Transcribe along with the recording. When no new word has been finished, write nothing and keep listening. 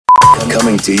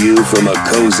Coming to you from a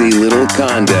cozy little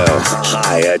condo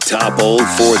high atop Old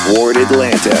Fourth Ward,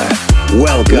 Atlanta.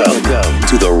 Welcome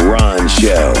to The Ron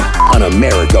Show on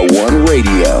America One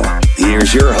Radio.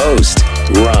 Here's your host,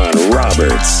 Ron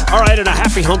Roberts. All right, and a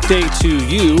happy hump day to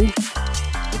you.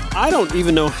 I don't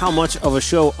even know how much of a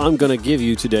show I'm going to give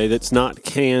you today that's not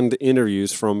canned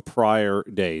interviews from prior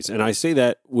days. And I say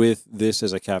that with this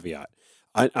as a caveat.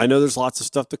 I know there's lots of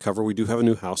stuff to cover. We do have a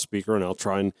new House Speaker, and I'll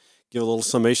try and give a little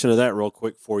summation of that real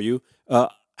quick for you.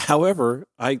 However,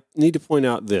 I need to point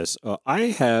out this. I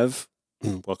have,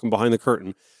 welcome behind the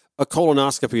curtain, a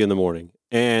colonoscopy in the morning.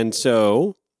 And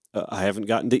so I haven't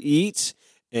gotten to eat,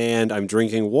 and I'm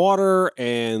drinking water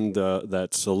and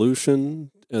that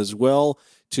solution as well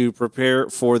to prepare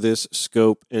for this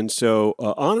scope. And so,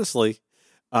 honestly,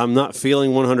 I'm not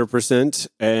feeling 100%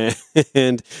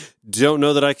 and don't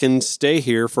know that I can stay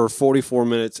here for 44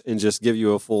 minutes and just give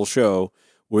you a full show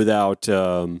without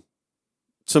some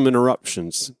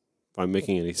interruptions, if I'm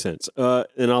making any sense.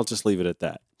 And I'll just leave it at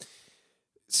that.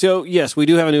 So, yes, we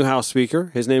do have a new House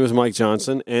Speaker. His name is Mike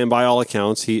Johnson, and by all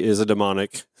accounts, he is a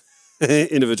demonic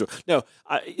individual. No,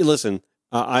 listen.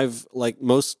 I've, like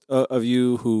most of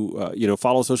you who,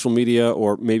 follow social media,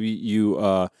 or maybe you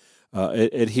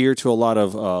adhere to a lot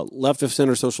of left of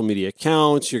center social media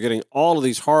accounts, you're getting all of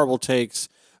these horrible takes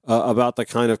about the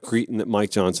kind of cretin that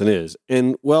Mike Johnson is.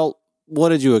 And, well, what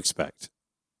did you expect?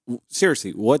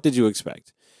 Seriously, what did you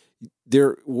expect?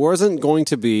 There wasn't going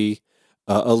to be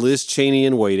a Liz Cheney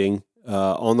in waiting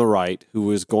on the right who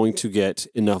was going to get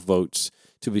enough votes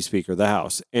to be Speaker of the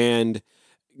House. And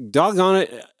doggone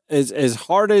it, as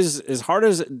hard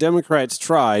as Democrats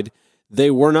tried,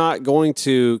 they were not going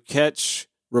to catch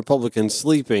Republicans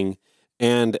sleeping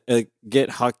and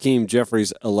get Hakeem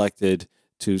Jeffries elected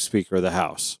to Speaker of the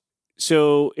House.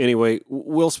 So anyway,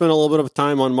 we'll spend a little bit of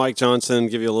time on Mike Johnson,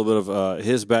 give you a little bit of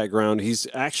his background. He's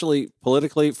actually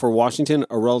politically for Washington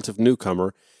a relative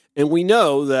newcomer, and we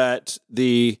know that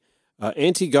the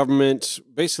anti-government,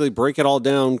 basically break it all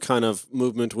down kind of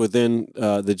movement within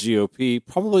the GOP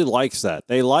probably likes that.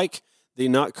 They like the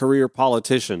not career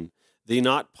politician, the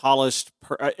not polished,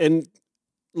 and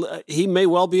he may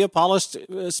well be a polished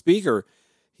speaker.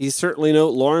 He's certainly no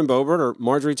Lauren Boebert or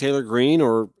Marjorie Taylor Greene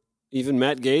or even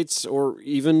Matt Gaetz or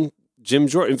even Jim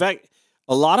Jordan. In fact,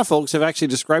 a lot of folks have actually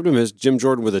described him as Jim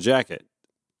Jordan with a jacket.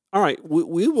 All right,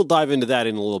 we will dive into that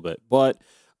in a little bit, but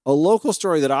a local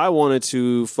story that I wanted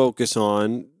to focus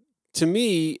on, to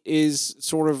me, is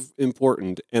sort of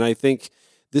important. And I think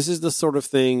this is the sort of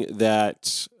thing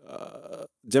that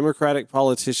Democratic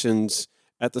politicians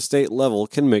at the state level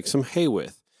can make some hay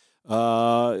with.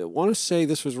 I want to say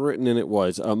this was written, and it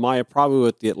was. Maya Prabhu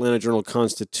at the Atlanta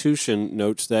Journal-Constitution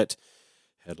notes that,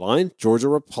 headline, Georgia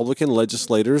Republican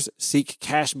legislators seek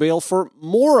cash bail for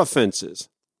more offenses.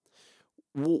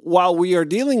 While we are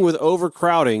dealing with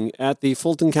overcrowding at the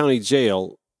Fulton County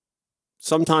Jail,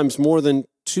 sometimes more than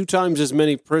 2 times as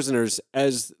many prisoners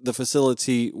as the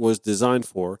facility was designed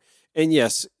for, and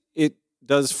yes, it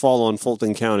does fall on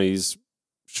Fulton County's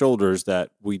shoulders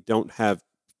that we don't have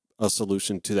a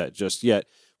solution to that just yet,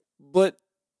 but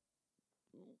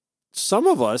some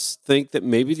of us think that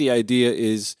maybe the idea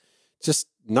is just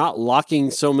not locking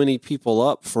so many people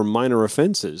up for minor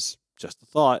offenses. Just a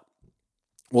thought.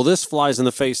 Well, this flies in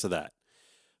the face of that.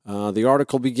 The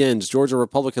article begins, Georgia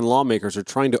Republican lawmakers are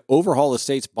trying to overhaul the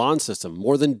state's bond system,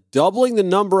 more than doubling the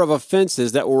number of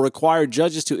offenses that will require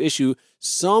judges to issue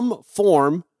some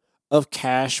form of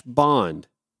cash bond.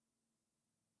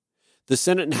 The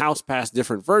Senate and House passed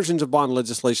different versions of bond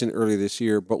legislation earlier this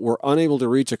year, but were unable to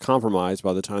reach a compromise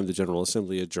by the time the General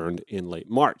Assembly adjourned in late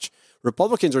March.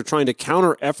 Republicans are trying to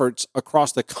counter efforts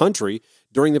across the country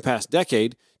during the past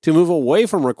decade to move away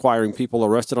from requiring people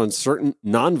arrested on certain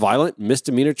nonviolent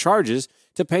misdemeanor charges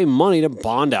to pay money to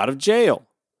bond out of jail.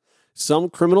 Some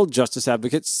criminal justice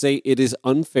advocates say it is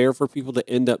unfair for people to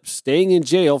end up staying in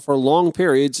jail for long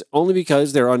periods only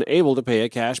because they're unable to pay a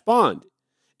cash bond.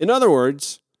 In other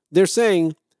words, they're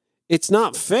saying it's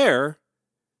not fair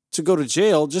to go to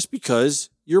jail just because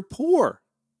you're poor.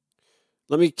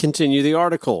 Let me continue the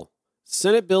article.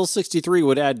 Senate Bill 63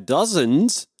 would add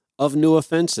dozens of new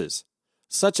offenses,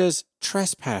 such as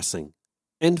trespassing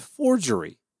and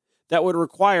forgery, that would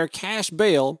require cash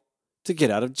bail to get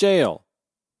out of jail.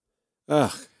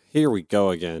 Ugh, here we go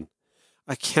again.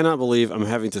 I cannot believe I'm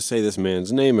having to say this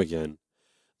man's name again.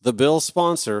 The bill's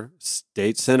sponsor,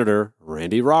 State Senator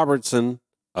Randy Robertson,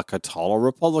 a Catawba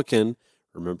Republican,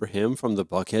 remember him from the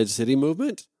Buckhead City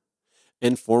movement?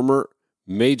 And former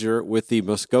major with the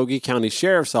Muskogee County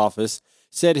Sheriff's Office,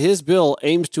 said his bill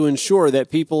aims to ensure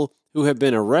that people who have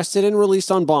been arrested and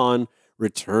released on bond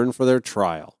return for their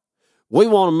trial. We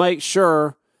want to make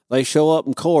sure they show up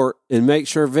in court and make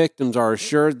sure victims are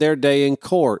assured their day in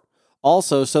court.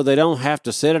 Also, so they don't have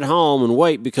to sit at home and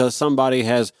wait because somebody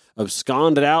has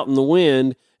absconded out in the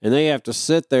wind and they have to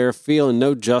sit there feeling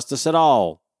no justice at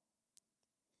all.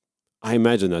 I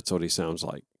imagine that's what he sounds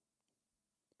like.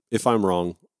 If I'm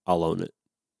wrong, I'll own it.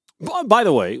 By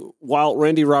the way, while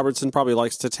Randy Robertson probably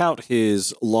likes to tout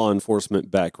his law enforcement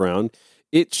background,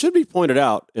 it should be pointed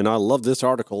out, and I love this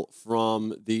article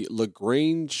from the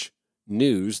LaGrange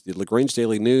News, the LaGrange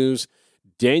Daily News.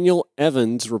 Daniel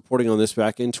Evans reporting on this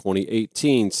back in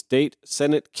 2018. State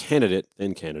Senate candidate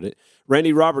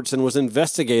Randy Robertson was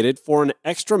investigated for an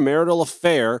extramarital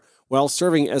affair while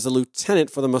serving as a lieutenant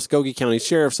for the Muskogee County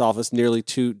Sheriff's Office nearly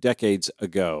 2 decades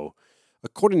ago.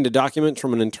 According to documents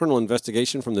from an internal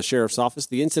investigation from the Sheriff's Office,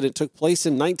 the incident took place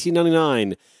in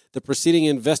 1999. The preceding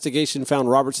investigation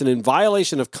found Robertson in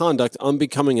violation of conduct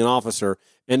unbecoming an officer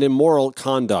and immoral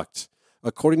conduct.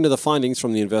 According to the findings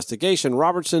from the investigation,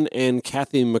 Robertson and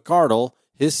Kathy McArdle,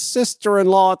 his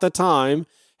sister-in-law at the time,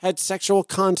 had sexual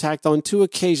contact on 2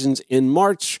 occasions in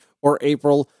March or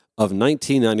April of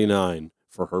 1999.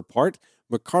 For her part,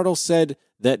 McArdle said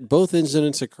that both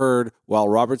incidents occurred while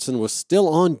Robertson was still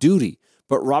on duty,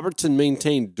 but Robertson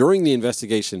maintained during the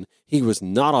investigation he was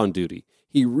not on duty.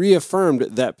 He reaffirmed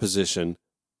that position.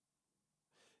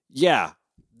 Yeah,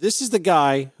 this is the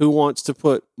guy who wants to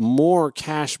put more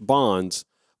cash bonds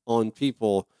on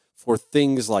people for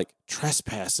things like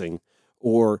trespassing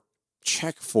or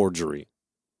check forgery.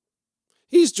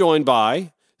 He's joined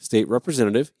by State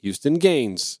Representative Houston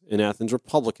Gaines, an Athens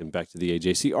Republican, back to the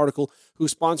AJC article, who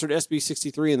sponsored SB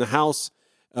 63 in the House,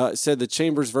 said the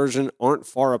chamber's version aren't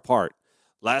far apart.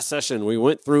 Last session, we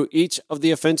went through each of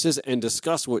the offenses and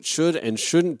discussed what should and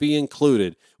shouldn't be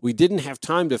included. We didn't have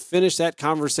time to finish that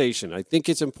conversation. I think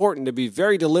it's important to be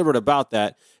very deliberate about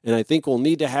that, and I think we'll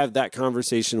need to have that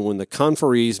conversation when the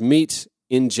conferees meet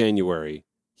in January,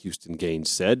 Houston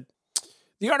Gaines said.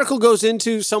 The article goes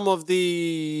into some of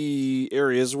the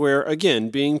areas where, again,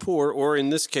 being poor, or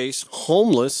in this case,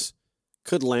 homeless,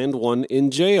 could land one in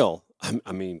jail.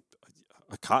 I mean,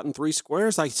 a cot in 3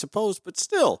 squares, I suppose, but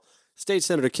still. State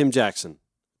Senator Kim Jackson,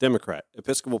 Democrat,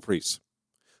 Episcopal priest,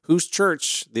 whose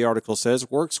church, the article says,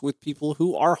 works with people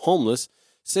who are homeless,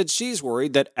 said she's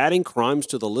worried that adding crimes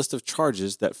to the list of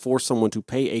charges that force someone to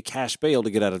pay a cash bail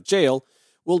to get out of jail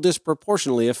will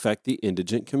disproportionately affect the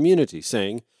indigent community,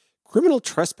 saying, criminal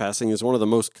trespassing is one of the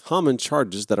most common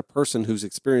charges that a person who's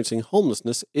experiencing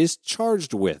homelessness is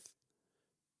charged with.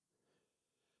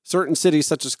 Certain cities,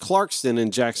 such as Clarkston in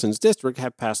Jackson's district,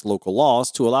 have passed local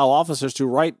laws to allow officers to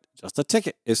write just a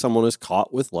ticket if someone is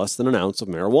caught with less than an ounce of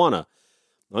marijuana.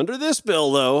 Under this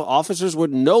bill, though, officers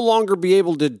would no longer be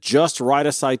able to just write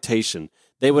a citation.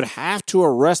 They would have to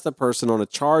arrest the person on a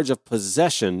charge of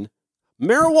possession,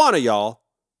 marijuana, y'all,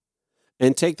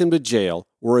 and take them to jail,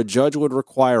 where a judge would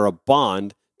require a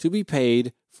bond to be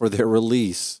paid for their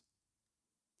release.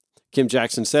 Kim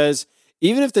Jackson says,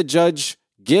 even if the judge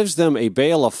gives them a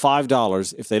bail of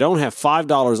 $5, if they don't have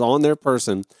 $5 on their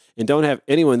person and don't have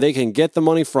anyone they can get the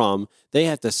money from, they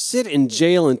have to sit in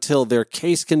jail until their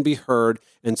case can be heard,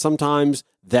 and sometimes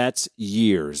that's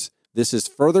years. This is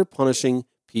further punishing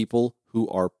people who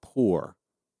are poor.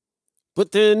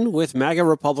 But then with MAGA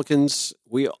Republicans,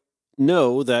 we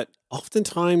know that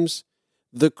oftentimes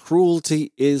the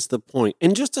cruelty is the point.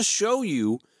 And just to show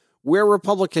you where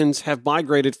Republicans have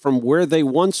migrated from where they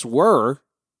once were,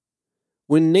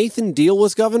 when Nathan Deal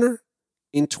was governor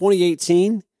in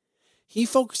 2018, he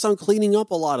focused on cleaning up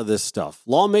a lot of this stuff.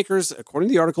 Lawmakers, according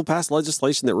to the article, passed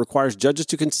legislation that requires judges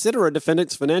to consider a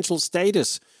defendant's financial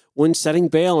status when setting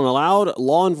bail and allowed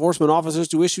law enforcement officers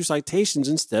to issue citations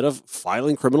instead of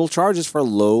filing criminal charges for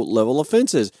low-level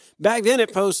offenses. Back then,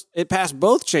 it passed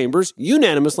both chambers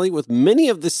unanimously, with many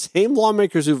of the same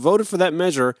lawmakers who voted for that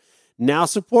measure now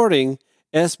supporting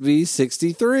SB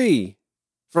 63.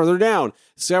 Further down,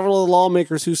 several of the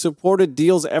lawmakers who supported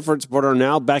Deal's efforts but are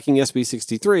now backing SB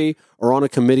 63 are on a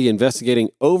committee investigating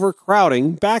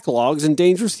overcrowding, backlogs, and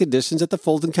dangerous conditions at the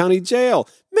Fulton County Jail.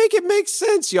 Make it make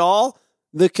sense, y'all.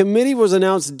 The committee was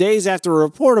announced days after a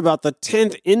report about the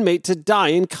 10th inmate to die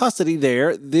in custody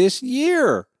there this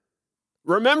year.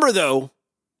 Remember, though,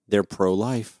 they're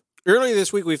pro-life. Earlier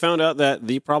this week, we found out that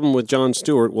the problem with Jon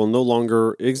Stewart will no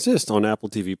longer exist on Apple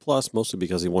TV+, mostly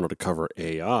because he wanted to cover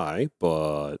AI,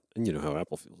 but you know how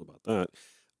Apple feels about that.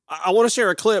 I want to share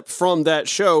a clip from that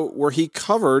show where he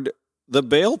covered the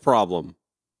bail problem.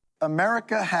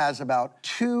 America has about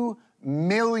 2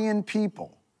 million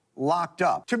people locked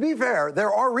up. To be fair,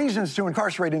 there are reasons to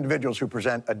incarcerate individuals who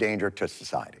present a danger to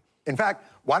society. In fact,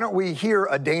 why don't we hear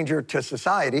a danger to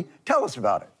society? Tell us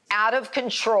about it.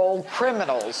 out-of-control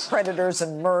criminals. Predators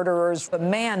and murderers. A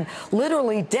man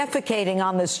literally defecating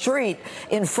on the street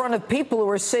in front of people who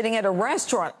were sitting at a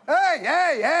restaurant.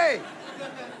 Hey!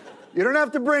 You don't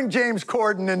have to bring James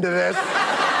Corden into this.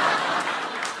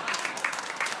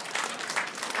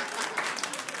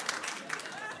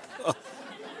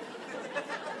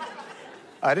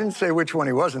 I didn't say which one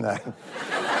he was in that.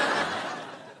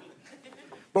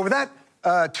 But with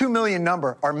that 2 million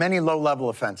number are many low-level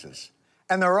offenses.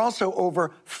 And there are also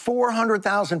over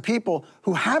 400,000 people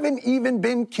who haven't even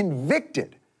been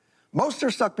convicted. Most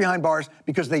are stuck behind bars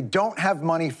because they don't have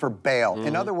money for bail.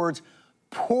 In other words,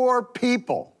 poor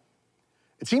people.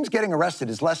 It seems getting arrested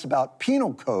is less about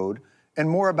penal code and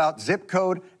more about zip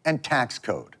code and tax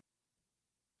code.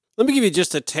 Let me give you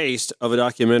just a taste of a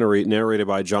documentary narrated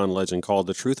by John Legend called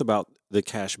The Truth About the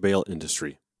Cash Bail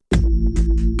Industry.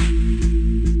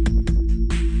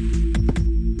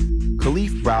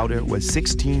 Khalif Browder was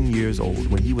 16 years old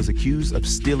when he was accused of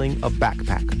stealing a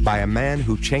backpack by a man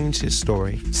who changed his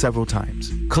story several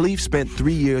times. Khalif spent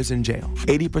 3 years in jail,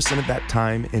 80% of that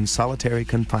time in solitary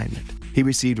confinement. He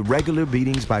received regular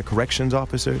beatings by corrections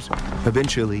officers.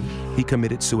 Eventually, he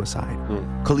committed suicide.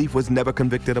 Khalif was never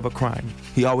convicted of a crime.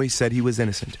 He always said he was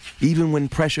innocent, even when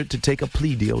pressured to take a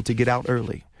plea deal to get out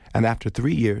early. And after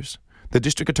 3 years, the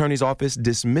district attorney's office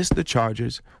dismissed the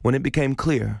charges when it became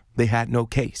clear they had no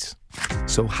case.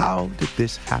 So how did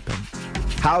this happen?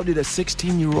 How did a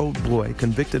 16-year-old boy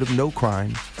convicted of no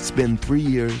crime spend 3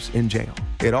 years in jail?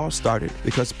 It all started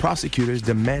because prosecutors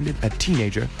demanded a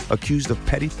teenager accused of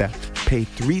petty theft pay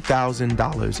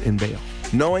 $3,000 in bail.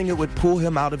 Knowing it would pull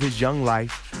him out of his young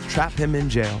life, trap him in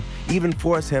jail, even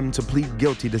force him to plead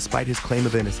guilty despite his claim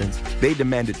of innocence, they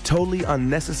demanded totally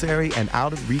unnecessary and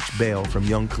out-of-reach bail from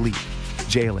young Khalif,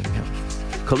 jailing him.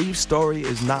 Khalif's story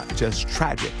is not just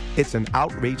tragic, it's an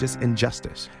outrageous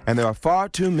injustice. And there are far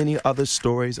too many other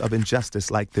stories of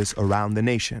injustice like this around the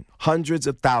nation. Hundreds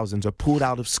of thousands are pulled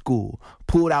out of school,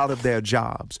 pulled out of their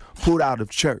jobs, pulled out of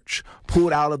church,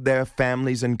 pulled out of their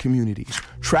families and communities,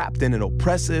 trapped in an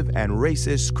oppressive and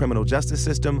racist criminal justice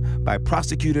system by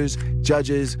prosecutors,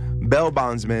 judges, bail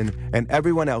bondsmen, and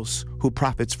everyone else who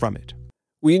profits from it.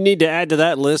 We need to add to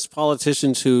that list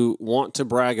politicians who want to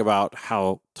brag about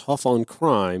how tough on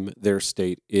crime their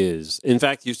state is. In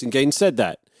fact, Houston Gaines said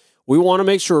that. We want to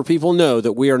make sure people know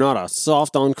that we are not a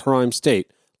soft on crime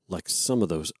state like some of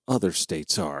those other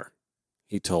states are,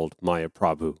 he told Maya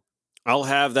Prabhu. I'll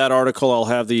have that article. I'll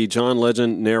have the John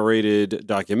Legend narrated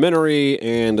documentary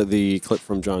and the clip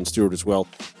from Jon Stewart as well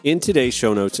in today's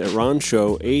show notes at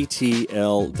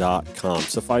ronshowatl.com.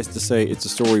 Suffice to say, it's a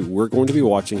story we're going to be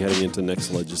watching heading into next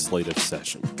legislative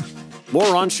session.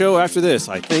 More Ron Show after this,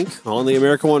 I think, on the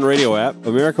America One Radio app,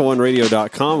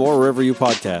 AmericaOneRadio.com, or wherever you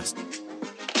podcast.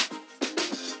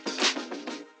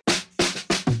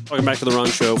 Welcome back to the Ron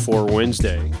Show for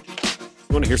Wednesday. You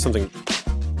want to hear something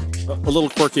a little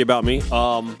quirky about me?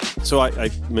 So I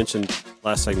mentioned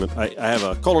last segment, I have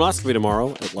a colonoscopy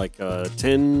tomorrow at like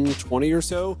 10:20 or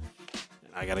so.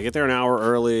 I got to get there an hour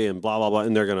early and blah, blah, blah.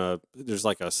 And there's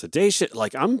like a sedation.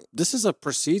 This is a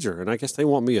procedure. And I guess they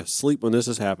want me asleep when this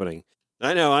is happening.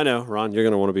 I know. Ron, you're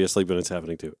going to want to be asleep when it's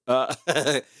happening too.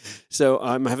 So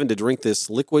I'm having to drink this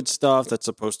liquid stuff that's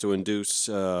supposed to induce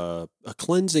a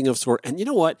cleansing of sort. And you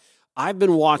know what? I've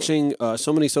been watching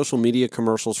so many social media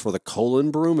commercials for the colon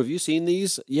broom. Have you seen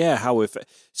these? Yeah,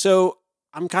 so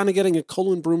I'm kind of getting a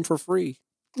colon broom for free.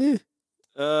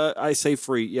 I say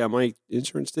free. Yeah, my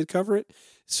insurance did cover it.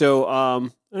 So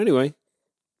anyway,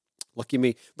 lucky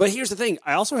me. But here's the thing.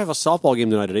 I also have a softball game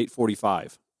tonight at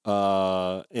 8:45.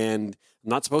 And I'm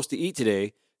not supposed to eat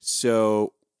today.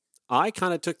 So I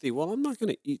kind of took I'm not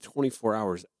going to eat 24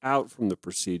 hours out from the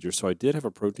procedure. So I did have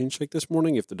a protein shake this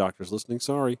morning. If the doctor's listening,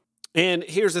 sorry. And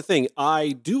here's the thing.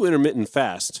 I do intermittent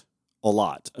fast a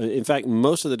lot. In fact,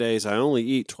 most of the days I only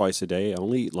eat twice a day. I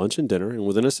only eat lunch and dinner and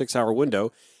within a 6-hour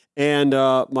window. And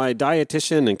my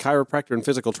dietitian and chiropractor and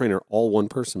physical trainer, all one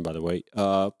person, by the way,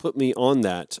 put me on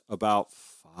that about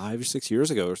 5 or 6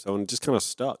 years ago or so, and it just kind of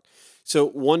stuck. So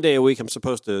one day a week, I'm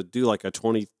supposed to do like a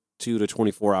 22 to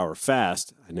 24-hour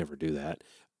fast. I never do that.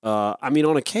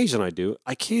 On occasion I do.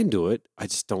 I can do it. I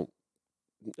just don't.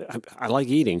 I like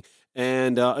eating.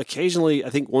 And occasionally, I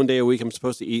think one day a week, I'm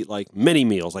supposed to eat like many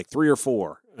meals, like 3 or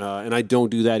 4. And I don't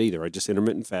do that either. I just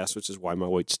intermittent fast, which is why my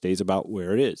weight stays about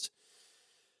where it is.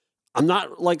 I'm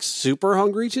not like super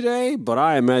hungry today, but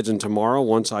I imagine tomorrow,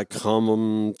 once I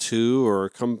come to or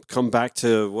come back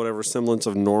to whatever semblance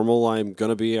of normal I'm going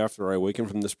to be after I awaken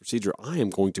from this procedure, I am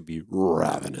going to be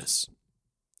ravenous.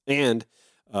 And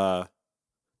I'm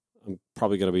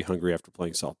probably going to be hungry after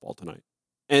playing softball tonight.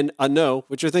 And I know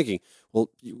what you're thinking. Well,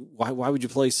 why would you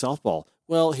play softball?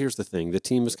 Well, here's the thing. The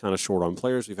team is kind of short on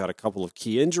players. We've had a couple of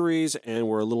key injuries, and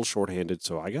we're a little shorthanded,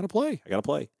 so I got to play.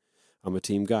 I'm a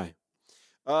team guy.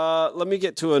 Let me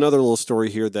get to another little story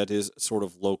here that is sort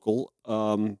of local.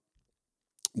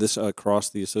 This across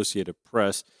the Associated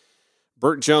Press.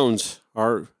 Burt Jones,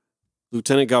 our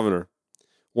lieutenant governor,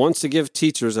 wants to give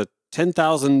teachers a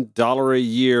 $10,000 a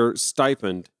year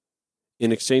stipend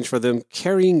in exchange for them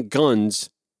carrying guns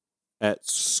at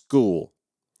school.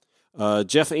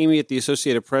 Jeff Amy at the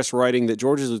Associated Press writing that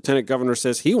Georgia's lieutenant governor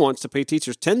says he wants to pay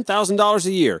teachers $10,000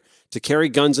 a year to carry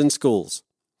guns in schools.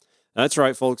 That's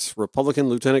right, folks. Republican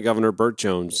Lieutenant Governor Burt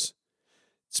Jones,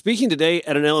 speaking today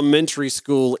at an elementary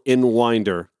school in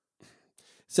Winder,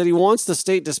 said he wants the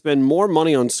state to spend more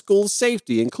money on school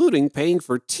safety, including paying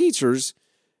for teachers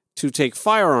to take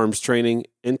firearms training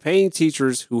and paying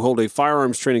teachers who hold a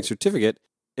firearms training certificate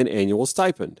an annual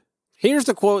stipend. Here's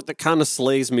the quote that kind of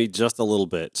slays me just a little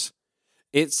bit.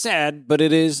 It's sad, but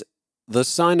it is the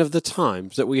sign of the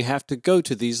times that we have to go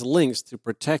to these lengths to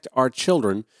protect our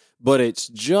children, but it's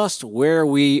just where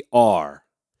we are.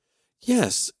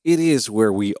 Yes, it is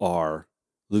where we are,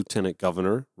 Lieutenant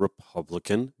Governor,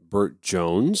 Republican Burt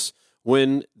Jones,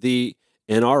 when the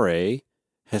NRA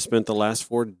has spent the last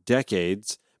 4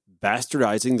 decades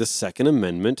bastardizing the Second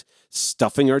Amendment,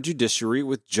 stuffing our judiciary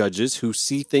with judges who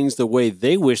see things the way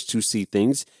they wish to see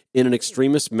things in an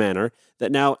extremist manner,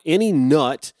 that now any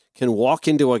nut can walk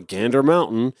into a Gander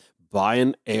Mountain, buy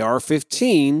an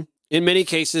AR-15, in many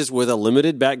cases with a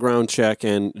limited background check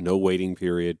and no waiting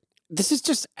period. This is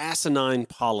just asinine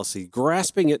policy,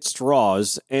 grasping at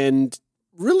straws and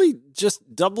really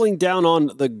just doubling down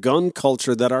on the gun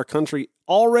culture that our country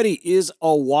already is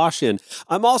awash in.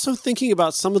 I'm also thinking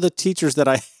about some of the teachers that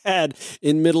I had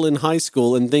in middle and high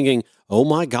school and thinking, oh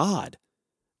my God,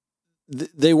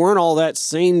 they weren't all that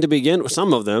sane to begin with.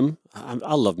 Some of them.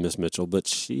 I love Miss Mitchell, but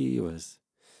she was.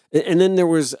 And then there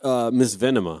was Miss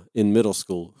Venema in middle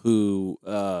school who,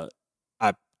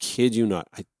 I kid you not,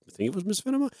 I think it was Miss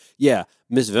Venema. Yeah,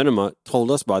 Miss Venema told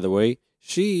us, by the way,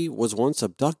 she was once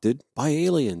abducted by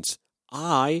aliens.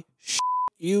 I shit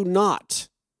you not.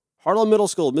 Harlem Middle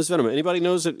School, Miss Venema.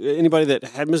 Anybody that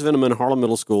had Miss Venema in Harlem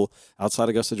Middle School outside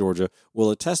Augusta, Georgia,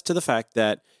 will attest to the fact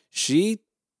that she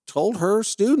told her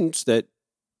students that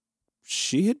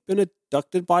she had been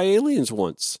abducted by aliens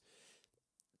once.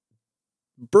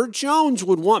 Burt Jones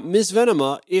would want Miss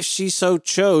Venema, if she so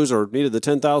chose or needed the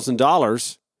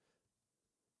 $10,000,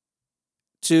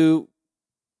 to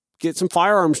get some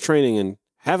firearms training and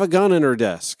have a gun in her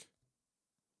desk.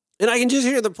 And I can just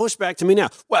hear the pushback to me now.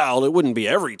 Well, it wouldn't be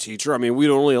every teacher. I mean,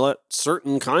 we'd only let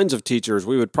certain kinds of teachers.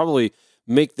 We would probably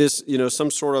make this,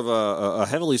 some sort of a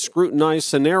heavily scrutinized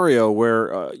scenario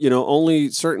where, only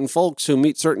certain folks who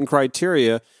meet certain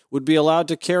criteria would be allowed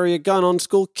to carry a gun on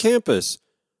school campus.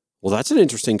 Well, that's an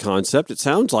interesting concept. It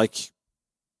sounds like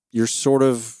you're sort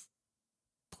of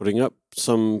putting up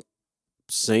some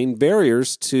sane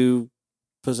barriers to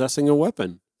possessing a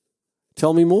weapon.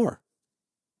 Tell me more.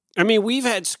 I mean, we've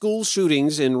had school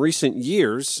shootings in recent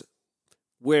years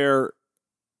where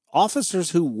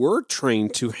officers who were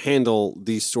trained to handle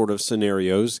these sort of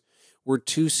scenarios were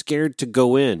too scared to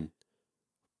go in.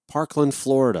 Parkland,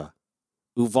 Florida,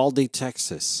 Uvalde,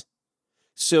 Texas.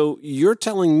 So you're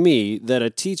telling me that a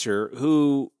teacher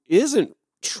who isn't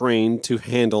trained to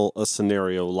handle a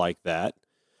scenario like that,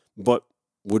 but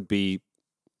would be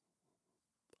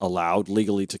allowed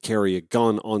legally to carry a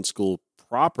gun on school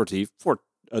property for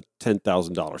a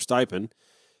 $10,000 stipend,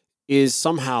 is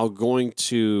somehow going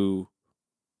to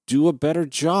do a better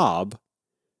job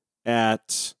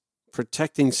at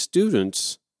protecting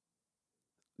students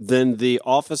than the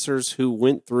officers who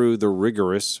went through the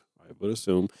rigorous, I would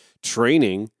assume,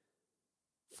 training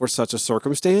for such a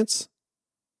circumstance?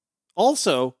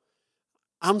 Also,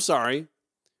 I'm sorry,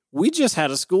 we just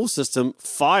had a school system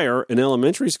fire an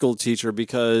elementary school teacher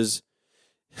because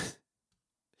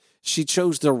she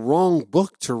chose the wrong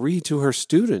book to read to her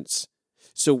students.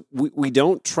 So we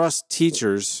don't trust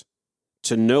teachers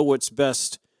to know what's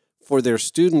best for their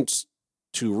students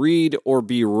to read or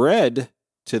be read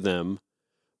to them,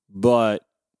 but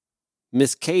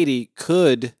Miss Katie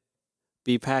could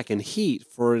be packing heat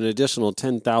for an additional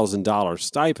 $10,000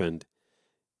 stipend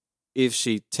if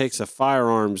she takes a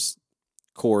firearms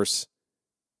course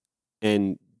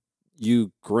and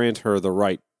you grant her the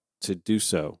right to do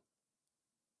so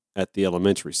at the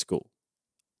elementary school.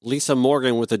 Lisa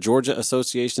Morgan with the Georgia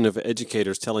Association of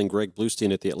Educators telling Greg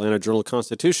Bluestein at the Atlanta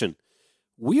Journal-Constitution,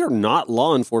 we are not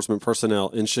law enforcement personnel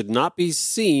and should not be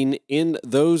seen in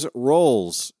those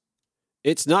roles.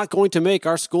 It's not going to make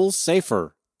our schools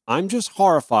safer. I'm just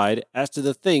horrified as to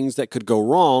the things that could go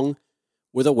wrong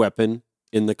with a weapon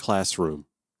in the classroom.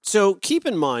 So keep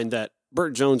in mind that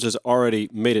Burt Jones has already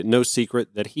made it no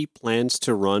secret that he plans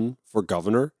to run for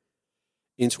governor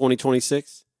in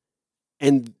 2026.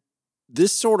 And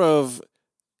this sort of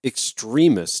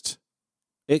extreme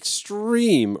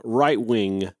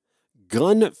right-wing,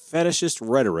 gun fetishist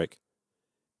rhetoric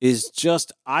is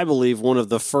just, I believe, one of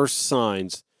the first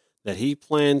signs that he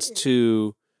plans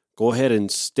to go ahead and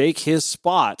stake his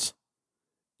spot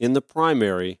in the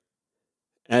primary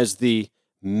as the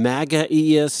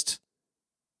MAGA-iest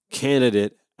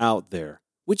candidate out there,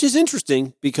 which is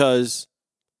interesting because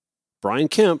Brian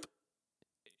Kemp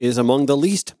is among the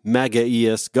least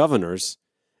MAGA-iest governors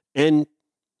and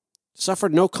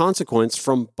suffered no consequence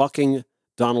from bucking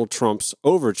Donald Trump's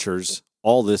overtures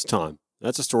all this time.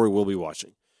 That's a story we'll be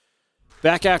watching.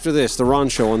 Back after this, The Ron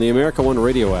Show on the America One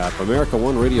Radio app,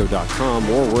 AmericaOneRadio.com,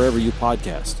 or wherever you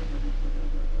podcast.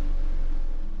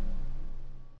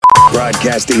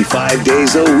 Broadcasting 5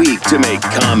 days a week to make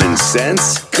common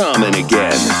sense common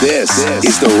again. This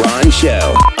is The Ron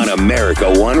Show on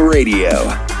America One Radio.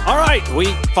 All right, we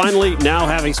finally now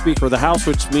have a Speaker of the House,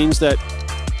 which means that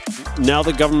now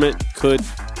the government could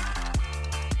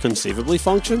conceivably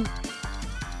function.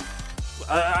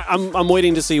 I'm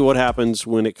waiting to see what happens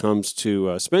when it comes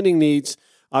to spending needs.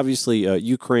 Obviously,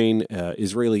 Ukraine,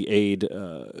 Israeli aid,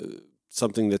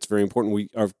 something that's very important. We,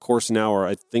 of course, now are,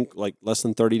 I think, like less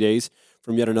than 30 days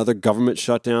from yet another government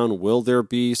shutdown. Will there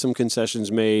be some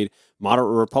concessions made?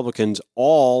 Moderate Republicans,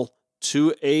 all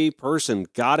to a person,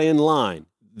 got in line.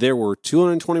 There were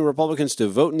 220 Republicans to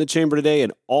vote in the chamber today,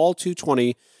 and all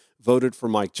 220 voted for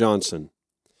Mike Johnson.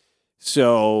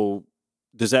 So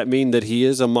does that mean that he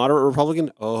is a moderate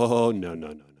Republican? Oh, no.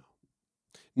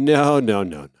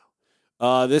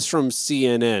 This from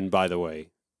CNN, by the way.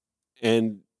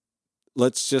 And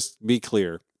let's just be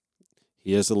clear.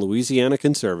 He is a Louisiana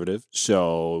conservative,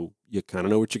 so you kind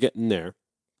of know what you're getting there.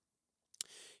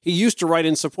 He used to write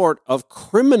in support of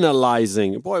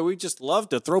criminalizing. Boy, we just love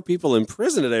to throw people in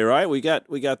prison today, right? We got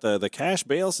the cash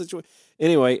bail situation.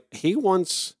 Anyway, he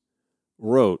once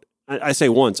wrote, I say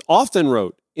once, often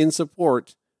wrote in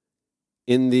support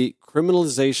in the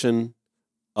criminalization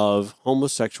of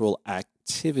homosexual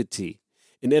activity.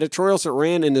 In editorials that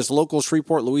ran in his local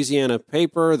Shreveport, Louisiana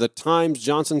paper, The Times,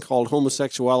 Johnson called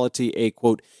homosexuality a,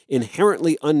 quote,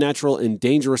 inherently unnatural and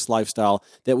dangerous lifestyle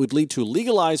that would lead to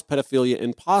legalized pedophilia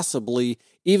and possibly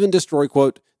even destroy,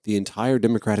 quote, the entire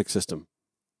democratic system.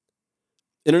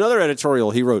 In another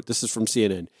editorial, he wrote, this is from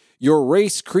CNN, your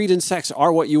race, creed, and sex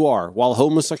are what you are, while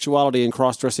homosexuality and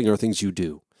cross-dressing are things you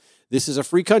do. This is a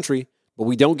free country, but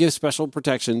we don't give special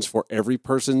protections for every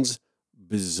person's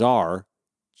bizarre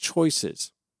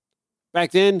choices. Back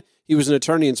then, he was an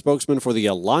attorney and spokesman for the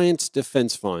Alliance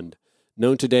Defense Fund,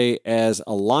 known today as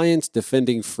Alliance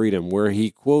Defending Freedom, where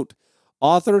he, quote,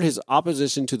 authored his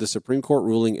opposition to the Supreme Court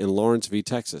ruling in Lawrence v.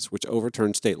 Texas, which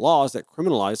overturned state laws that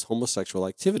criminalized homosexual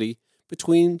activity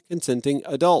between consenting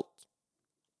adults.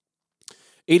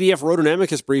 ADF wrote an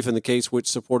amicus brief in the case which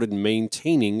supported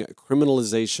maintaining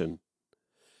criminalization.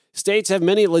 States have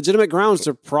many legitimate grounds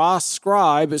to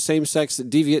proscribe same-sex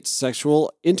deviant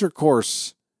sexual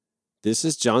intercourse. This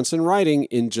is Johnson writing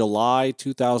in July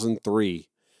 2003,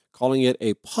 calling it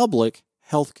a public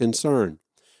health concern.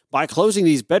 By closing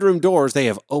these bedroom doors, they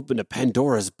have opened a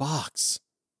Pandora's box.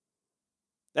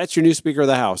 That's your new Speaker of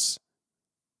the House.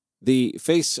 The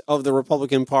face of the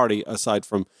Republican Party, aside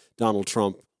from Donald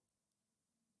Trump,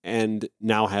 and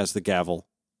now has the gavel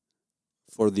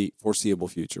for the foreseeable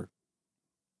future.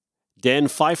 Dan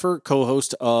Pfeiffer,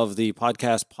 co-host of the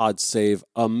podcast Pod Save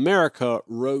America,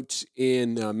 wrote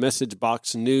in Message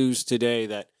Box News today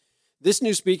that this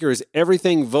new speaker is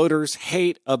everything voters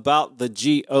hate about the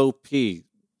GOP.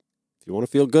 If you want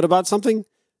to feel good about something,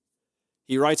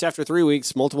 he writes, after 3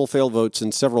 weeks, multiple failed votes,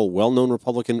 and several well-known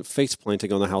Republican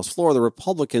face-planting on the House floor, the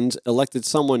Republicans elected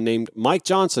someone named Mike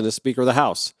Johnson as Speaker of the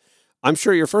House. I'm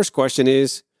sure your first question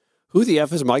is, who the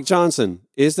F is Mike Johnson?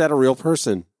 Is that a real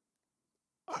person?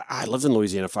 I lived in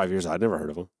Louisiana 5 years. I'd never heard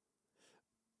of him.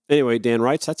 Anyway, Dan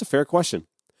writes, that's a fair question.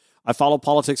 I follow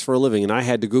politics for a living, and I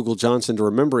had to Google Johnson to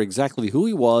remember exactly who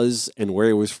he was and where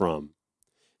he was from.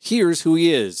 Here's who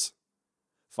he is.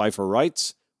 Pfeiffer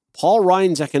writes, Paul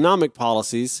Ryan's economic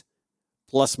policies,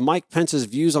 plus Mike Pence's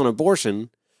views on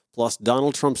abortion, plus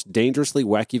Donald Trump's dangerously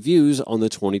wacky views on the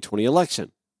 2020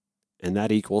 election. And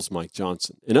that equals Mike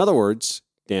Johnson. In other words,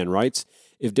 Dan writes,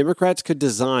 if Democrats could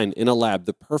design in a lab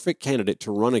the perfect candidate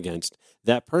to run against,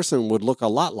 that person would look a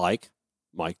lot like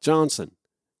Mike Johnson.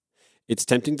 It's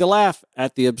tempting to laugh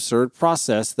at the absurd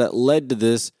process that led to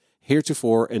this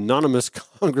heretofore anonymous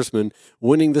congressman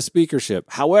winning the speakership.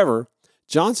 However,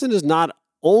 Johnson is not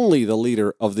only the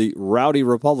leader of the rowdy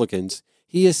Republicans,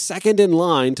 he is second in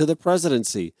line to the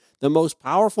presidency, the most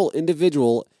powerful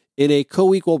individual in a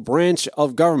co-equal branch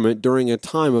of government during a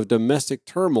time of domestic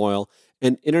turmoil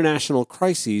and international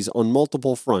crises on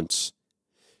multiple fronts.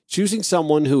 Choosing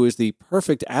someone who is the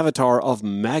perfect avatar of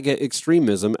MAGA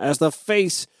extremism as the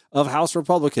face of House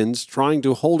Republicans trying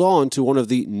to hold on to one of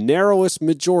the narrowest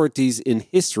majorities in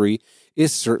history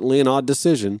is certainly an odd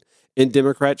decision, and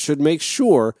Democrats should make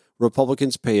sure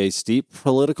Republicans pay a steep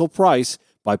political price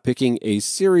by picking a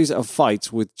series of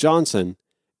fights with Johnson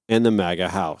and the MAGA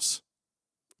House.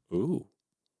 Ooh.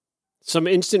 Some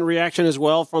instant reaction as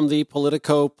well from the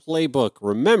Politico playbook.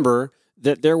 Remember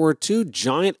that there were two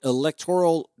giant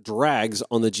electoral drags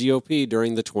on the GOP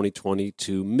during the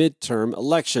 2022 midterm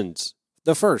elections.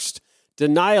 The first,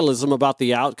 denialism about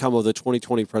the outcome of the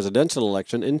 2020 presidential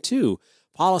election, and two,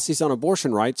 policies on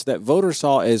abortion rights that voters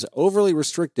saw as overly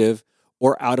restrictive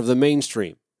or out of the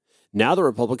mainstream. Now the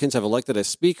Republicans have elected a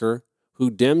speaker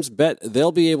who Dems bet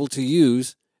they'll be able to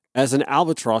use as an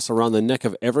albatross around the neck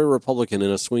of every Republican in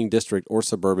a swing district or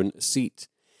suburban seat.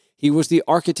 He was the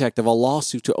architect of a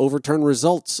lawsuit to overturn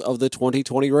results of the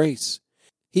 2020 race.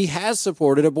 He has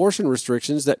supported abortion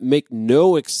restrictions that make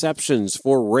no exceptions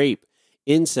for rape,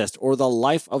 incest, or the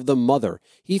life of the mother.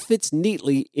 He fits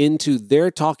neatly into their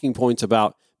talking points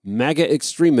about MAGA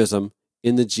extremism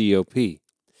in the GOP.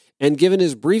 And given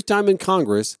his brief time in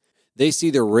Congress, they see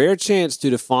the rare chance to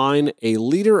define a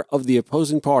leader of the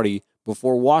opposing party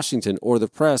before Washington or the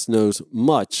press knows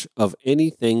much of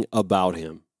anything about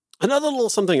him. Another little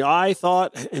something I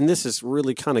thought, and this is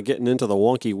really kind of getting into the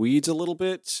wonky weeds a little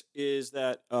bit, is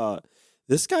that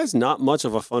this guy's not much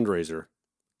of a fundraiser.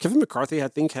 Kevin McCarthy, I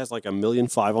think, has like $1.5 million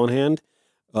on hand.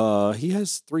 He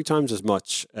has 3 times as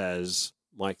much as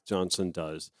Mike Johnson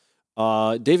does.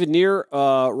 David Neer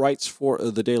writes for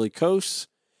the Daily Kos.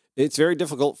 It's very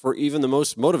difficult for even the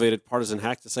most motivated partisan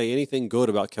hack to say anything good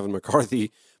about Kevin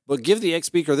McCarthy, but give the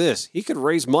ex-speaker this. He could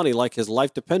raise money like his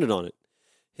life depended on it.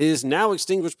 His now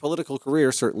extinguished political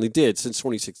career certainly did. Since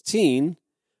 2016,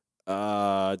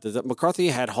 McCarthy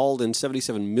had hauled in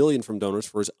 $77 million from donors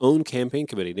for his own campaign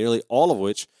committee, nearly all of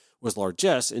which was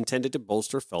largesse intended to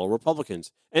bolster fellow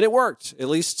Republicans. And it worked, at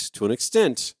least to an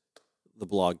extent, the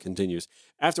blog continues.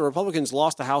 After Republicans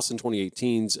lost the House in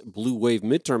 2018's blue wave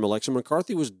midterm election,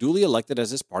 McCarthy was duly elected as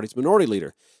his party's minority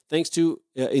leader, thanks to,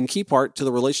 in key part, to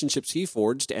the relationships he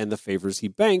forged and the favors he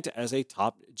banked as a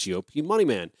top GOP money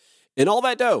man. And all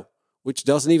that dough, which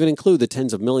doesn't even include the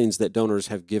tens of millions that donors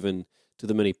have given to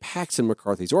the many PACs in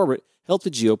McCarthy's orbit, helped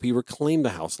the GOP reclaim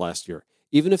the House last year,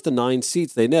 even if the 9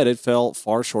 seats they netted fell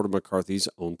far short of McCarthy's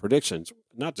own predictions.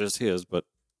 Not just his, but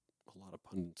a lot of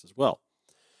pundits as well.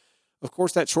 Of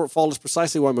course, that shortfall is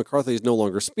precisely why McCarthy is no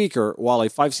longer Speaker. While a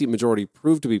 5-seat majority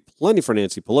proved to be plenty for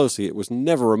Nancy Pelosi, it was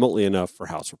never remotely enough for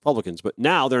House Republicans. But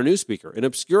now their new Speaker, an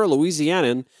obscure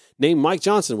Louisianan named Mike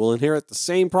Johnson, will inherit the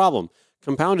same problem,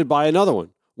 compounded by another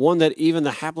one that even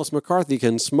the hapless McCarthy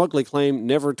can smugly claim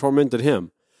never tormented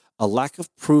him, a lack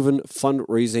of proven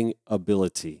fundraising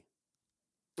ability.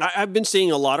 I've been seeing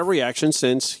a lot of reaction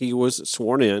since he was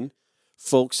sworn in.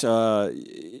 Folks, upset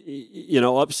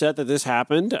that this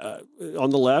happened on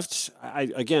the left.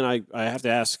 I have to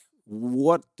ask,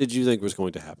 what did you think was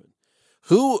going to happen?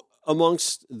 Who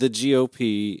amongst the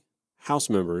GOP House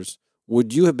members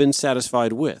would you have been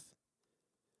satisfied with?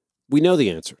 We know the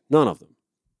answer. None of them.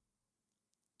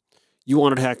 You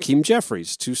wanted Hakeem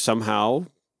Jeffries to somehow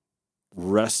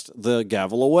wrest the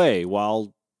gavel away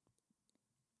while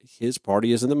his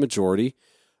party is in the majority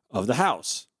of the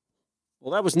House.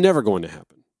 Well, that was never going to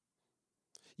happen.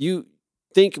 You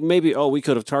think maybe, we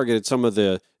could have targeted some of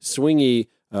the swingy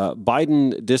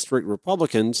Biden district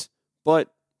Republicans,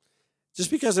 but just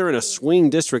because they're in a swing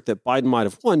district that Biden might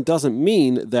have won doesn't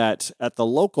mean that at the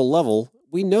local level,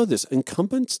 we know this,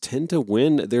 incumbents tend to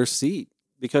win their seat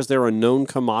because they're a known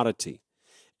commodity.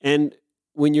 And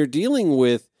when you're dealing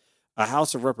with a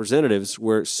House of Representatives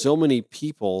where so many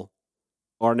people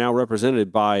are now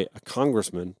represented by a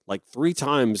congressman, like 3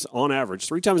 times on average,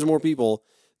 3 times more people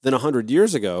than 100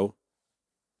 years ago,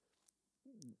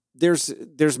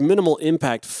 there's minimal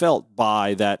impact felt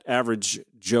by that average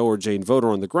Joe or Jane voter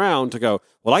on the ground to go,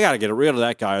 well, I got to get rid of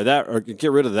that guy or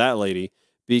get rid of that lady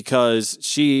because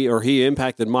she or he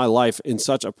impacted my life in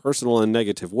such a personal and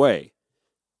negative way.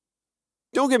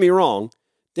 Don't get me wrong.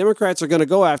 Democrats are going to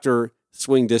go after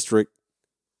swing district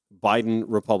Biden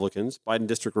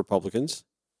district Republicans,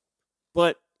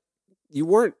 but you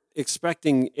weren't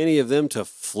expecting any of them to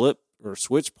flip or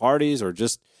switch parties or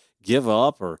just give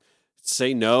up or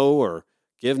say no or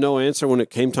give no answer when it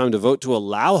came time to vote to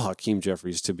allow Hakeem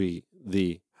Jeffries to be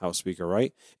the House Speaker,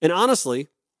 right? And honestly,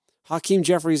 Hakeem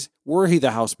Jeffries, were he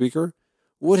the House Speaker,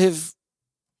 would have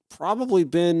probably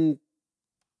been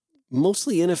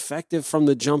mostly ineffective from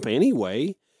the jump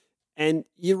anyway. And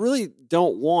you really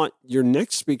don't want your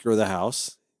next Speaker of the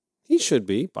House, he should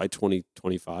be by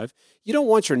 2025, you don't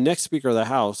want your next Speaker of the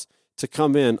House to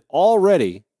come in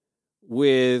already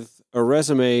with a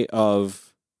resume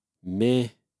of meh.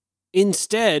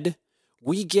 Instead,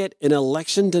 we get an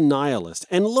election denialist.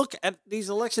 And look at these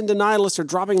election denialists are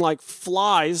dropping like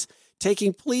flies,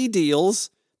 taking plea deals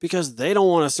because they don't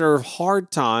want to serve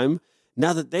hard time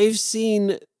now that they've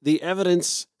seen the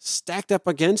evidence stacked up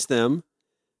against them.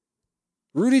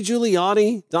 Rudy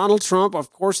Giuliani, Donald Trump,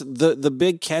 of course, the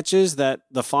big catches that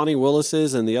the Fani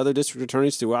Willises and the other district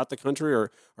attorneys throughout the country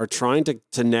are trying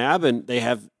to nab, and they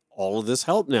have all of this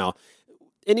help now.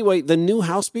 Anyway, the new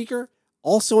House Speaker,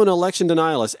 also an election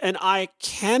denialist. And I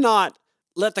cannot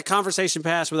let the conversation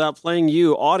pass without playing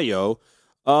you audio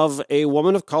of a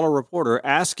woman of color reporter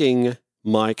asking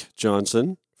Mike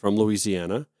Johnson from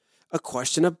Louisiana a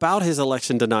question about his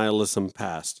election denialism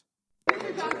past.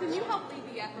 Mr. Johnson, you helped lead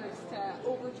the efforts to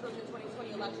overturn the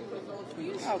 2020 election results. Will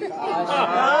you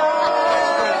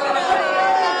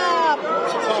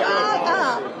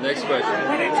Next question.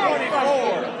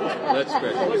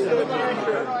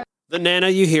 The Nana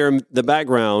you hear in the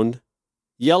background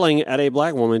yelling at a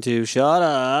black woman to shut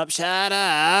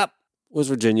up, was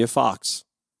Virginia Foxx.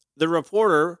 The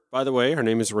reporter, by the way, her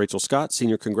name is Rachel Scott,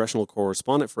 senior congressional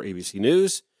correspondent for ABC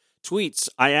News, tweets,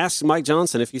 I asked Mike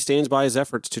Johnson if he stands by his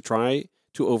efforts to try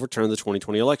to overturn the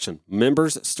 2020 election.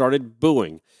 Members started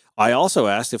booing. I also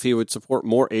asked if he would support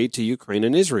more aid to Ukraine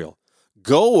and Israel.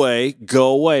 Go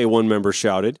away, one member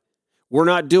shouted. We're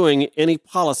not doing any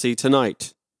policy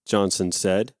tonight, Johnson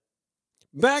said.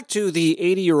 Back to the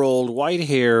 80-year-old,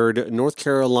 white-haired, North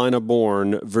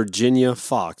Carolina-born Virginia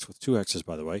Foxx, with 2 X's,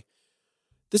 by the way.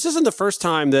 This isn't the first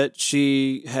time that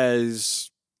she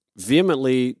has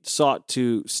vehemently sought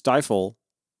to stifle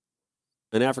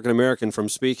an African-American from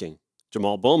speaking.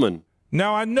 Jamal Bowman.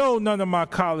 Now, I know none of my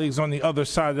colleagues on the other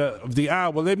side of the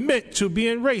aisle will admit to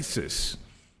being racist.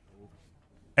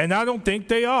 And I don't think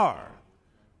they are.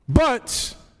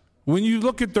 But when you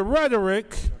look at the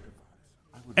rhetoric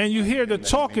and you hear the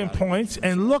talking points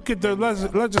and look at the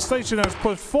legislation that's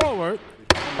put forward,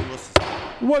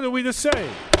 what are we to say?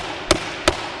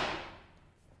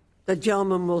 The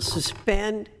gentleman will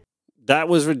suspend. That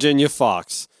was Virginia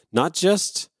Foxx, not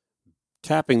just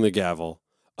tapping the gavel.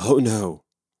 Oh, no.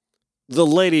 The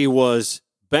lady was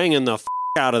banging the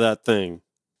out of that thing.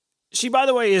 She, by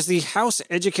the way, is the House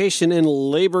Education and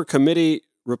Labor Committee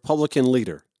Republican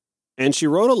leader. And she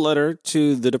wrote a letter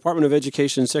to the Department of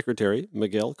Education Secretary,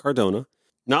 Miguel Cardona,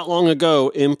 not long ago,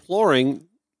 imploring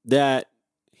that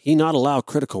he not allow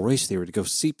critical race theory to go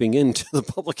seeping into the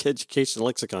public education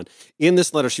lexicon. In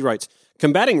this letter, she writes,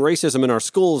 combating racism in our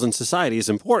schools and society is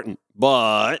important,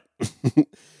 but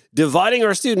dividing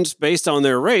our students based on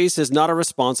their race is not a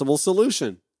responsible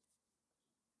solution.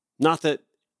 Not that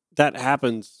that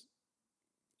happens.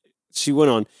 She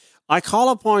went on, I call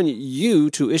upon you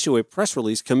to issue a press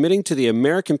release committing to the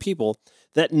American people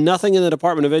that nothing in the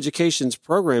Department of Education's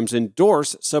programs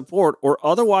endorse, support, or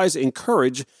otherwise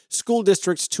encourage school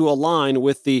districts to align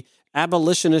with the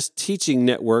abolitionist teaching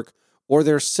network or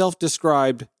their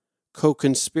self-described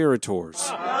co-conspirators.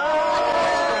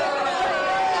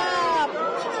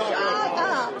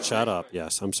 Shut up.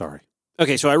 Yes, I'm sorry.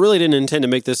 Okay, so I really didn't intend to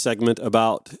make this segment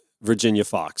about Virginia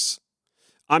Foxx.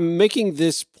 I'm making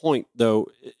this point, though,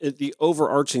 the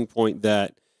overarching point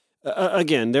that,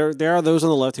 again, there are those on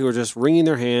the left who are just wringing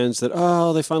their hands that,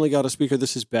 oh, they finally got a speaker.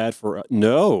 This is bad for us.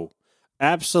 No,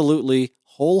 absolutely,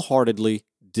 wholeheartedly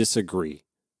disagree.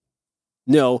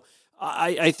 No,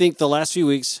 I think the last few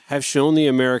weeks have shown the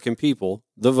American people,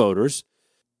 the voters,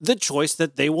 the choice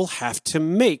that they will have to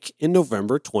make in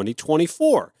November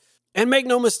 2024. And make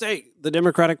no mistake, the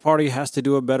Democratic Party has to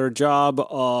do a better job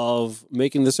of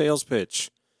making the sales pitch.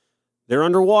 They're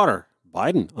underwater.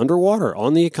 Biden, underwater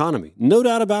on the economy. No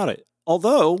doubt about it.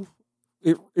 Although,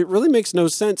 it really makes no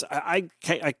sense. I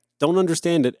don't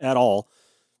understand it at all,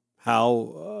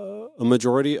 how a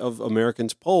majority of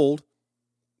Americans polled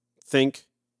think,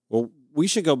 well, we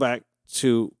should go back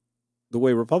to the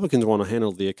way Republicans want to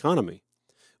handle the economy.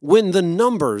 When the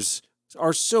numbers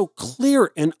are so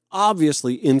clear and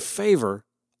obviously in favor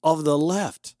of the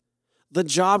left. The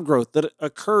job growth that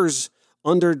occurs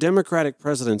under Democratic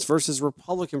presidents versus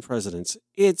Republican presidents,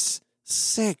 it's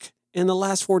sick. In the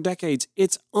last 4 decades,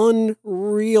 it's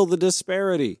unreal, the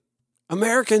disparity.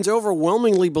 Americans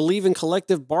overwhelmingly believe in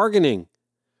collective bargaining.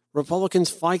 Republicans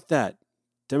fight that.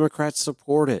 Democrats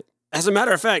support it. As a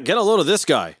matter of fact, get a load of this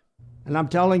guy. And I'm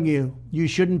telling you, you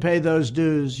shouldn't pay those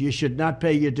dues. You should not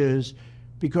pay your dues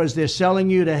because they're selling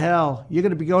you to hell. You're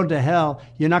going to be going to hell.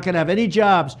 You're not going to have any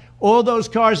jobs. All those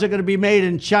cars are going to be made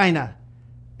in China.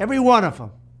 Every one of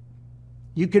them.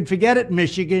 You can forget it,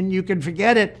 Michigan. You can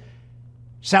forget it,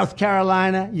 South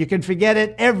Carolina. You can forget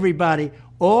it, everybody.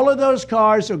 All of those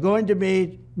cars are going to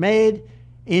be made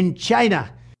in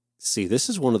China. See, this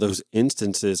is one of those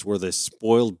instances where the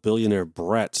spoiled billionaire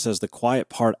Brett says the quiet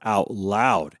part out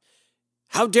loud.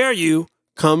 How dare you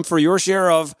come for your share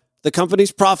of the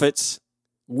company's profits?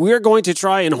 We're going to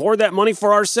try and hoard that money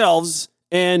for ourselves.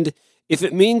 And if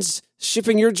it means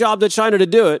shipping your job to China to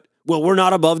do it, well, we're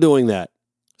not above doing that.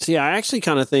 See, I actually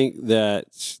kind of think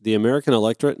that the American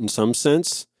electorate, in some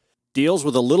sense, deals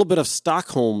with a little bit of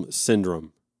Stockholm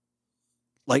syndrome.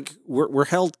 Like, we're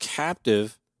held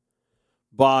captive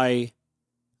by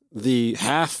the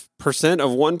 0.5%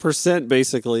 of 1%,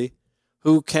 basically,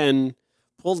 who can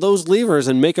pull those levers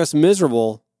and make us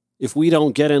miserable if we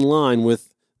don't get in line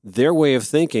with their way of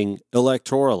thinking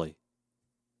electorally.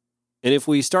 And if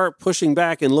we start pushing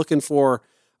back and looking for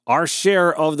our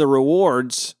share of the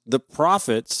rewards, the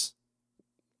profits,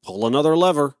 pull another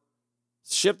lever,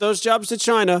 ship those jobs to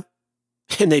China,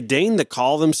 and they deign to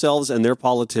call themselves and their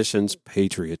politicians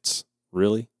patriots.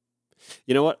 Really?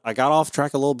 You know what? I got off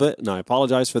track a little bit, and I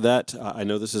apologize for that. I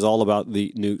know this is all about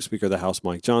the new Speaker of the House,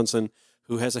 Mike Johnson,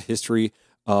 who has a history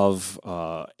of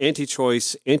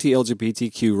anti-choice,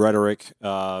 anti-LGBTQ rhetoric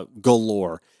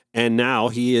galore. And now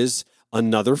he is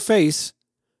another face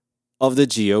of the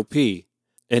GOP.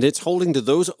 And it's holding to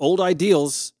those old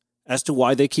ideals as to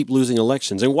why they keep losing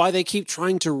elections and why they keep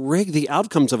trying to rig the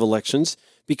outcomes of elections,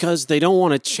 because they don't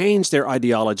want to change their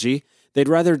ideology. They'd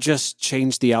rather just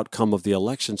change the outcome of the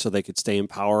election so they could stay in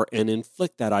power and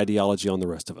inflict that ideology on the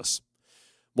rest of us.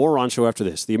 More Ron Show after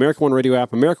this. The American One Radio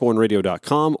app,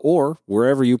 AmericaOneRadio.com, or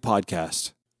wherever you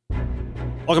podcast.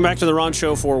 Welcome back to the Ron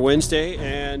Show for Wednesday.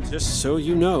 And just so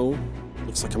you know,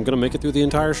 looks like I'm going to make it through the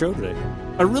entire show today.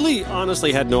 I really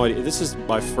honestly had no idea. This is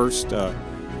my first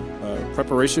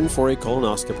preparation for a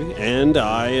colonoscopy. And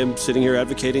I am sitting here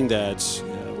advocating that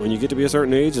when you get to be a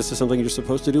certain age, this is something you're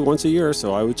supposed to do once a year.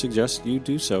 So I would suggest you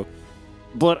do so.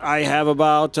 But I have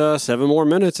about 7 more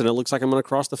minutes, and it looks like I'm going to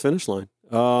cross the finish line.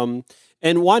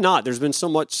 And why not? There's been so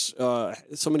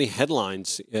many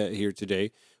headlines here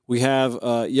today. We have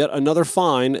yet another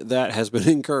fine that has been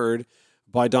incurred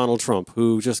by Donald Trump,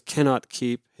 who just cannot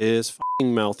keep his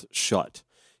fucking mouth shut.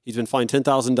 He's been fined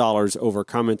 $10,000 over a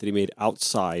comment that he made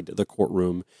outside the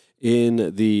courtroom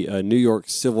in the New York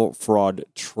civil fraud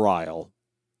trial.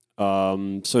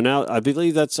 So now I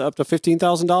believe that's up to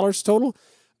 $15,000 total.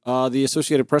 The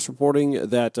Associated Press reporting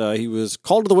that he was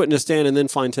called to the witness stand and then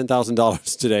fined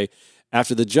 $10,000 today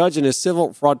after the judge in his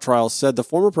civil fraud trial said the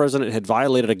former president had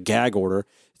violated a gag order,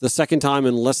 the second time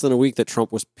in less than a week that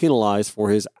Trump was penalized for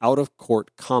his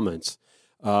out-of-court comments.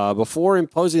 Before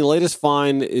imposing the latest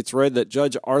fine, it's read that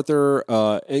Judge Arthur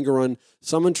Engoron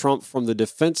summoned Trump from the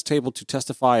defense table to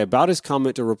testify about his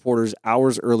comment to reporters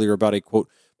hours earlier about a, quote,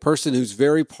 person who's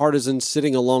very partisan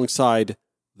sitting alongside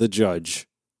the judge.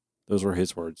 Those were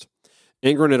his words.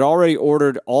 Engoron had already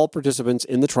ordered all participants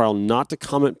in the trial not to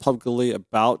comment publicly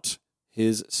about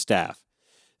his staff.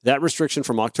 That restriction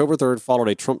from October 3rd followed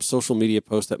a Trump social media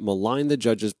post that maligned the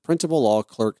judge's principal law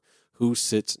clerk who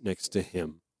sits next to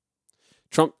him.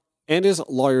 Trump and his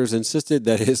lawyers insisted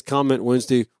that his comment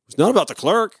Wednesday was not about the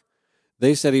clerk.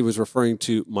 They said he was referring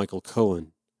to Michael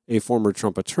Cohen, a former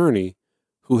Trump attorney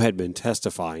who had been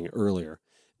testifying earlier.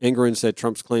 Engoron said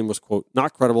Trump's claim was, quote,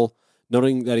 not credible,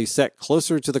 noting that he sat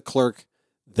closer to the clerk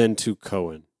than to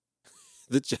Cohen.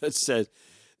 The judge said,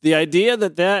 the idea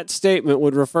that that statement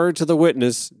would refer to the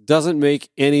witness doesn't make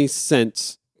any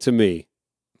sense to me.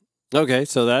 Okay,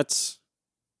 so that's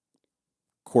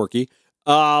quirky.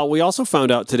 We also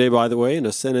found out today, by the way, in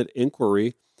a Senate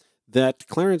inquiry, that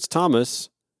Clarence Thomas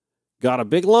got a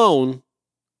big loan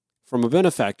from a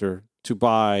benefactor to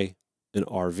buy an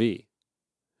RV.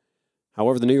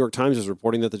 However, the New York Times is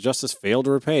reporting that the justice failed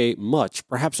to repay much,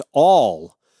 perhaps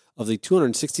all, of the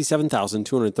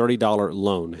 $267,230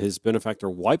 loan. His benefactor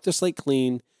wiped the slate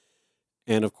clean,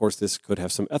 and of course, this could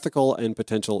have some ethical and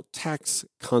potential tax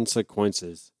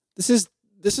consequences. This is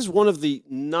one of the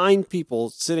 9 people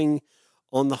sitting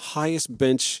on the highest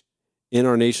bench in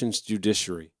our nation's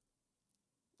judiciary.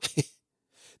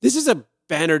 This is a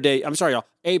banner day. I'm sorry, y'all.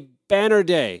 A banner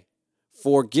day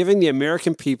for giving the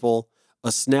American people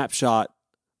a snapshot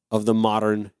of the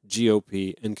modern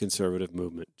GOP and conservative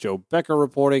movement. Joe Becker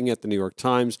reporting at the New York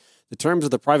Times, the terms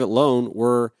of the private loan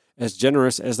were as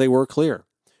generous as they were clear.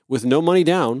 With no money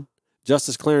down,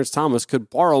 Justice Clarence Thomas could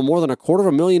borrow more than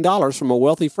 $250,000 from a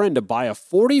wealthy friend to buy a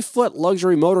 40-foot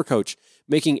luxury motor coach,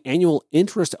 making annual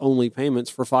interest-only payments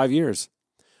for 5 years.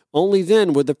 Only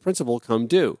then would the principal come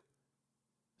due.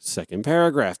 Second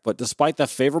paragraph, but despite the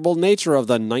favorable nature of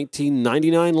the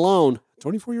 1999 loan,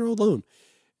 24-year-old loan,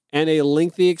 and a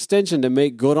lengthy extension to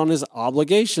make good on his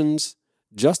obligations,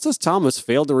 Justice Thomas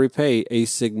failed to repay a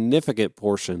significant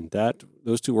portion,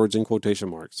 those two words in quotation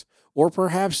marks, or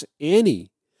perhaps any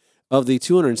of the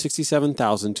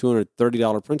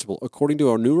 $267,230 principal, according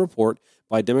to a new report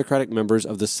by Democratic members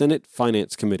of the Senate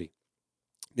Finance Committee.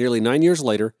 Nearly 9 years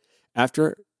later,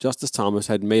 after Justice Thomas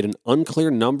had made an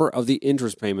unclear number of the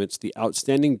interest payments, the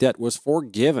outstanding debt was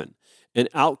forgiven, an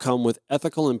outcome with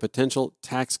ethical and potential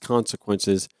tax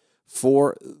consequences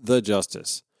for the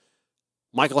justice.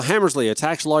 Michael Hammersley, a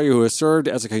tax lawyer who has served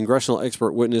as a congressional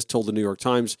expert witness, told the New York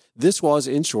Times, this was,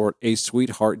 in short, a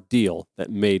sweetheart deal that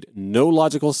made no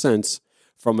logical sense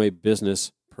from a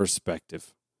business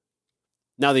perspective.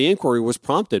 Now, the inquiry was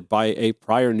prompted by a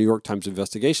prior New York Times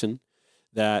investigation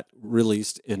that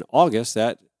released in August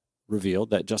that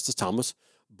revealed that Justice Thomas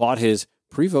bought his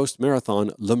Prevost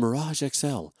Marathon Le Mirage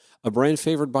XL, a brand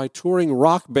favored by touring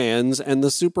rock bands and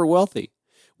the super wealthy,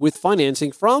 with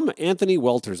financing from Anthony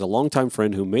Welters, a longtime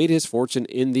friend who made his fortune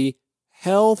in the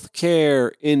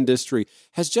healthcare industry.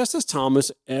 Has Justice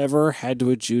Thomas ever had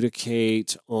to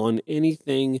adjudicate on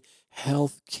anything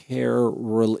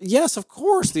healthcare? Yes, of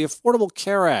course, the Affordable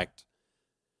Care Act.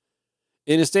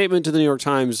 In a statement to the New York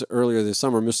Times earlier this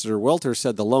summer, Mr. Welters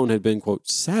said the loan had been, quote,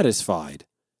 satisfied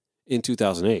in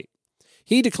 2008.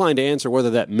 He declined to answer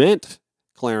whether that meant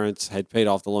Clarence had paid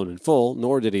off the loan in full,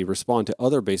 nor did he respond to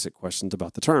other basic questions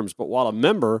about the terms. But while a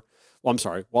number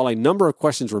of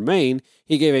questions remain,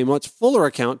 he gave a much fuller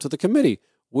account to the committee,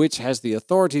 which has the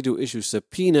authority to issue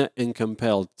subpoena and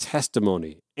compel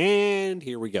testimony. And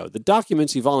here we go. The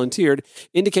documents he volunteered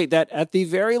indicate that, at the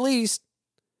very least,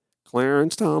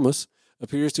 Clarence Thomas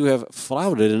appears to have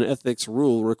flouted an ethics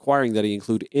rule requiring that he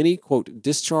include any, quote,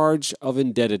 discharge of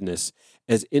indebtedness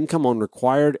as income on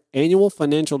required annual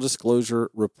financial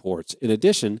disclosure reports. In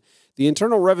addition, the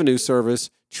Internal Revenue Service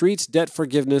treats debt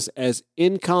forgiveness as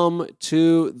income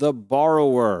to the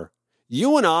borrower.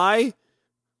 You and I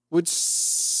would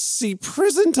see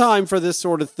prison time for this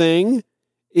sort of thing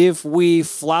if we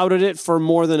flouted it for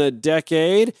more than a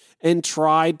decade and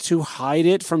tried to hide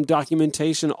it from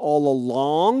documentation all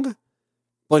along.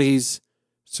 But he's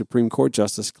Supreme Court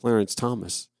Justice Clarence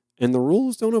Thomas, and the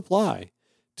rules don't apply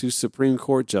to Supreme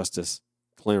Court Justice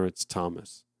Clarence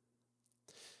Thomas.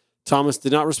 Thomas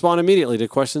did not respond immediately to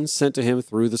questions sent to him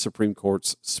through the Supreme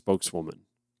Court's spokeswoman.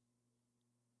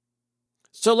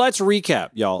 So let's recap,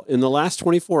 y'all. In the last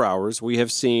 24 hours, we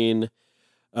have seen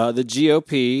the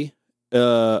GOP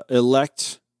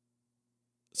elect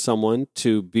someone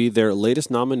to be their latest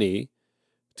nominee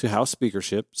to House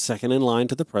Speakership, second in line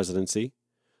to the presidency,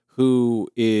 who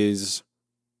is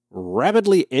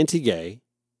rabidly anti-gay,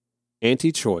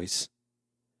 anti-choice,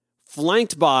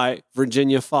 flanked by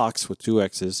Virginia Foxx with 2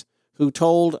 X's, who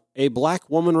told a black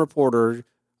woman reporter,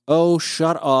 oh,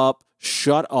 shut up,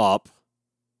 shut up.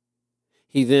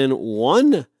 He then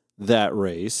won that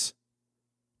race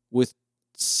with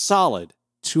solid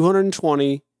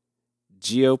 220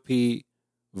 GOP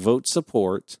vote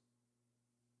support.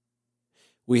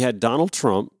 We had Donald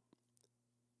Trump,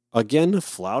 again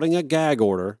flouting a gag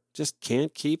order, just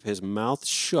can't keep his mouth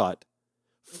shut,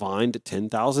 fined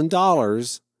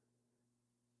 $10,000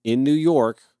 in New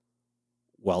York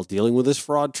while dealing with his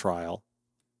fraud trial.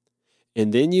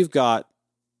 And then you've got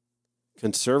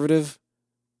conservative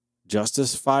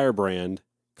Justice Firebrand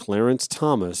Clarence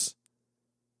Thomas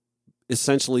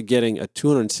essentially getting a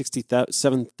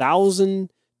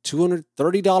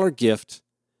 $267,230 gift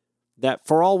that,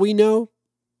 for all we know,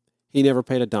 he never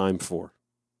paid a dime for.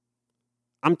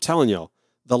 I'm telling y'all,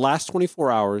 the last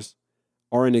 24 hours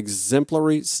are an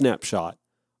exemplary snapshot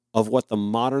of what the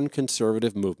modern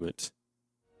conservative movement,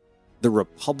 the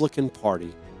Republican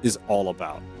Party, is all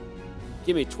about.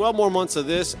 Give me 12 more months of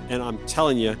this, and I'm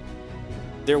telling you,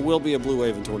 there will be a blue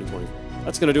wave in 2024.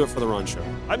 That's going to do it for The Ron Show.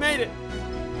 I made it.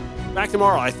 Back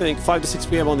tomorrow, I think, 5 to 6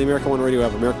 p.m. on the American One Radio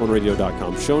app,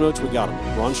 AmericanOneRadio.com. Show notes, we got them.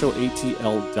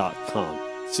 RonShowATL.com.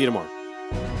 See you tomorrow.